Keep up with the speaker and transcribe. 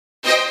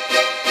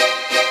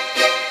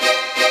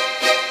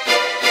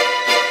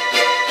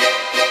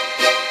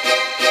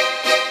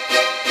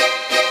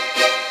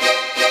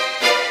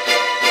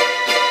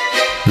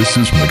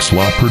This is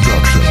Mixlot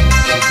Production.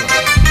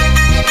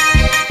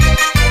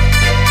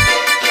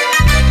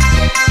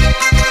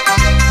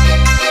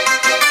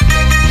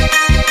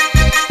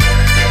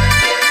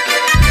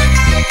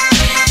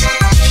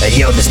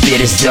 Yo, this beat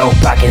is dope,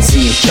 I can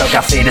see you choke.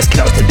 I feel as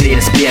close to be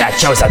the speed I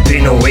chose. I've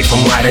been away from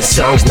writing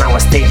songs, now I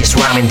stay just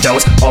rhyming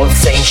those old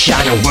sane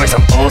shining words.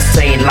 I'm all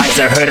saying lies,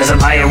 I heard as a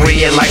liar,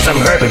 realize I'm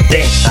hurt. But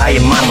then I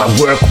admire my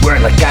work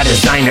like I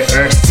designed the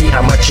earth. See,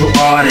 I'm a true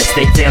artist,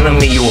 they telling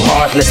me you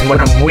heartless. When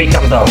I'm weak,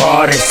 I'm the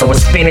hardest, so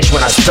it's finished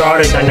when I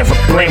started. I never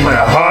blame for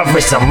the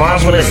harvest, I'm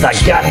marvelous, I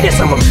got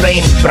this, I'm a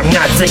vain. But I'm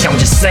not sick, I'm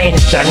just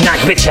saying that a knock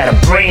bitch had a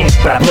brain.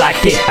 But I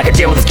blocked it, I can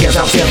deal with the skills,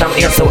 I'm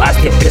ill, so I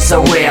still feel so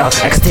well.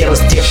 I can still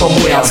steal from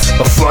wheels.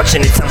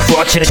 Unfortunate,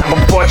 unfortunate, I'm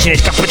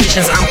unfortunate.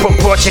 Competition's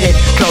unproportionate.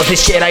 Close this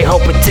shit, I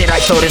hope it did.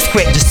 I thought it's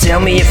quick, just tell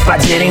me if I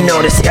didn't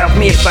notice. Help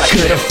me if I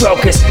couldn't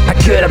focus. I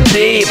could've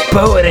been a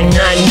poet and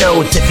I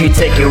know it. If you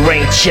take your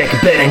rain check,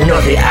 better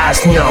know that I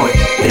know it.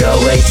 It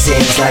always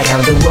seems like I'm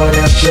the one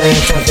to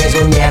blame. Some things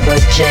will never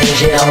change,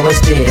 it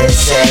always be the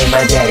same.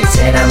 My daddy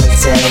said I'm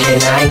insane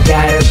and I ain't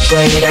got a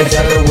brain. I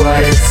don't know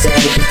what to say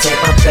to take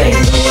my pain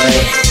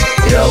away.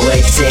 It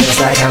always seems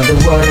like I'm the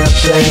one to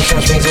blame.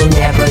 Some things will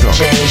never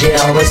change,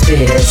 it always be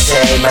the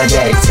same. My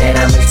daddy said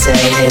I'm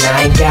insane and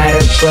I ain't got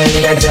a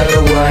brain. I don't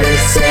know what to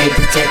say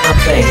to take my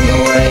pain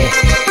away.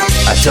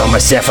 I told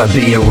myself I'd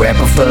be a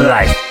rapper for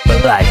life.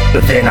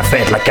 But then I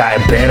felt like I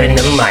abandoned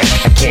the mic.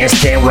 I can't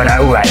stand what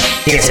I write,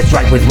 can't sit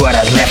right with what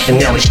I left.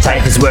 And now each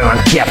type is where I'm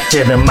kept.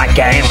 To the mic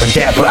I am a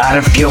dapper, out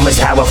of humor is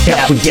how I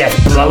felt. With death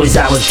blows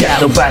I was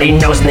dead, nobody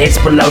knows and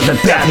it's below the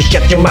belt. You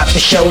shut your mouth to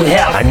show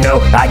hell. I know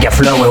I got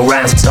flowing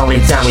rhymes, it's only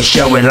time we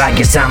show it. Like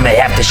it's time I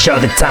have to show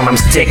the time I'm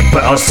sick,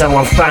 but also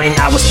I'm fine.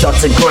 I was taught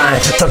to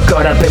grind, so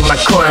caught up in my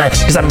crime.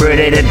 Cause I'm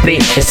ready to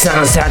be, it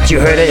sounds hot, you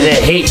heard it, the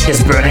heat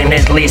is burning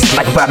at least.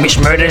 Like Bobby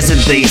Shmurda's a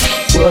beast.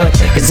 What?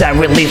 Cause I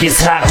released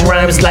these hot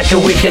rhymes like a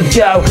week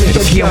ago.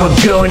 If you're a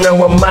goon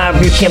or a mob,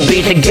 you can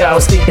beat the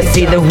ghost. You can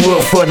see the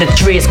wood for the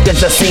trees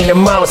cause I've seen the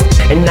most.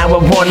 And now I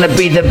wanna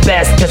be the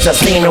best cause I've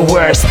seen the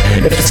worst.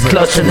 If it's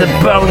close to the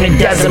bone, it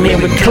doesn't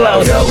mean we're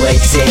close. It always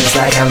seems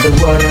like I'm the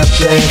one to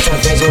blame. Some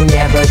things will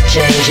never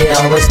change, it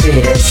always be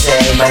the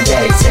same. My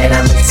daddy said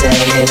I'm insane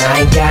and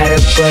I ain't got a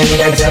brain.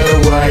 I don't know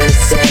what to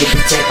say to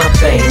take my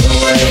pain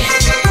away.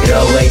 It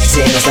always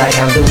seems like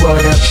I'm the one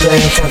to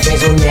blame. Some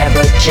things will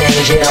never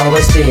change, it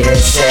always be the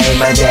same.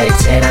 My daddy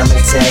said I'm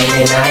insane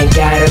and I ain't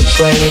got a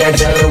brain. I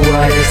don't know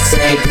what to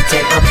say to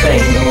take my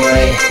pain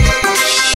away.